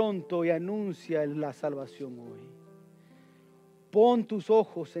ve pronto y anuncia la salvación hoy. Pon tus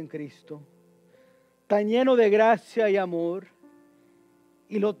ojos en Cristo, tan lleno de gracia y amor,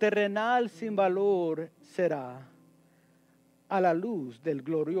 y lo terrenal sin valor será a la luz del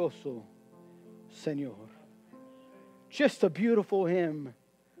glorioso Señor. Just a beautiful hymn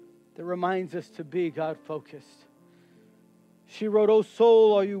that reminds us to be God-focused. She wrote, "O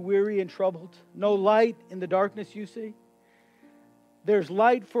soul, are you weary and troubled? No light in the darkness you see? There's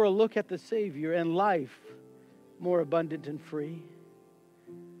light for a look at the Savior and life more abundant and free.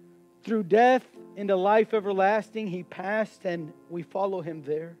 Through death into life everlasting He passed, and we follow Him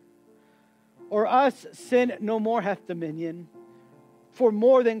there. O'er us sin no more hath dominion, for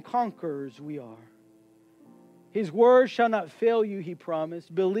more than conquerors we are. His word shall not fail you, He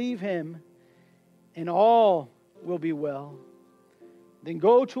promised. Believe Him, and all will be well. Then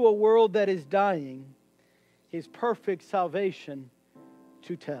go to a world that is dying, His perfect salvation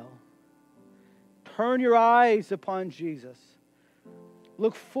to tell. Turn your eyes upon Jesus.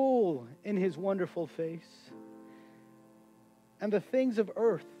 Look full in His wonderful face, and the things of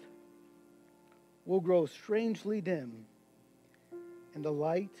earth will grow strangely dim in the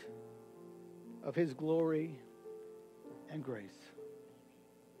light of His glory and grace."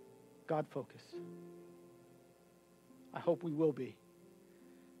 God focused. I hope we will be.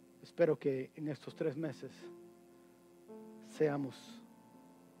 Espero que en estos 3 meses seamos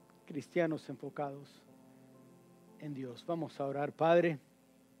cristianos enfocados en Dios. Vamos a orar. Padre,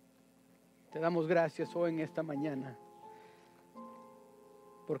 te damos gracias hoy en esta mañana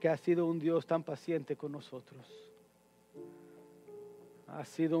porque has sido un Dios tan paciente con nosotros. Has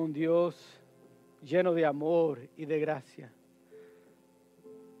sido un Dios lleno de amor y de gracia,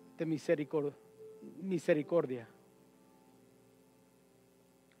 de misericordia.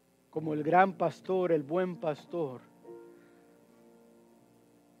 Como el gran pastor, el buen pastor,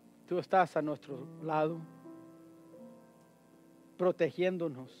 tú estás a nuestro lado,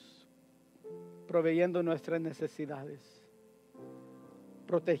 protegiéndonos, proveyendo nuestras necesidades,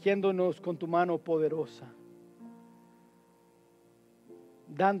 protegiéndonos con tu mano poderosa,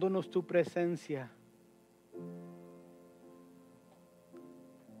 dándonos tu presencia.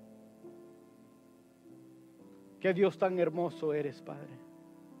 Qué Dios tan hermoso eres, Padre.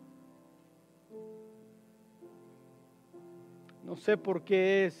 No sé por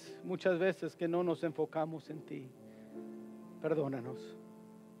qué es muchas veces que no nos enfocamos en ti. Perdónanos.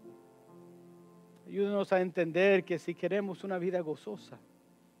 Ayúdanos a entender que si queremos una vida gozosa,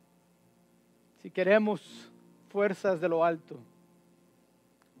 si queremos fuerzas de lo alto,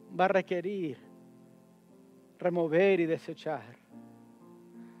 va a requerir remover y desechar.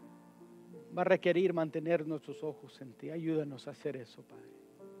 Va a requerir mantener nuestros ojos en ti. Ayúdanos a hacer eso, Padre.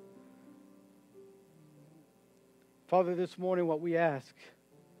 Father, this morning what we ask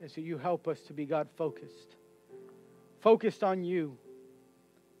is that you help us to be God-focused. Focused on you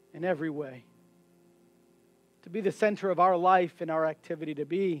in every way. To be the center of our life and our activity. To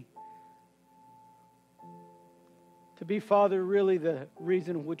be, Father, really the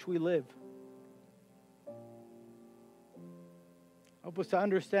reason which we live. Help us to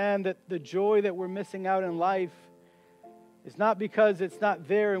understand that the joy that we're missing out in life is not because it's not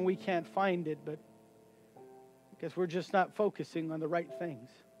there and we can't find it, but because we're just not focusing on the right things.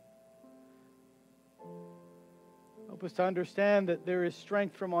 Help us to understand that there is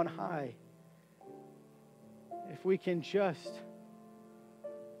strength from on high if we can just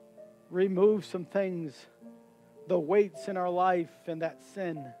remove some things, the weights in our life and that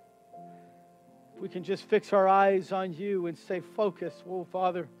sin. If we can just fix our eyes on you and stay focused, oh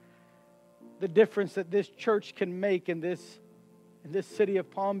Father, the difference that this church can make in this city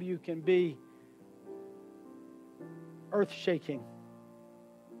of Palmview can be earth-shaking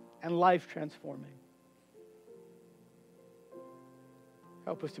and life-transforming.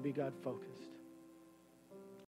 Help us to be God-focused.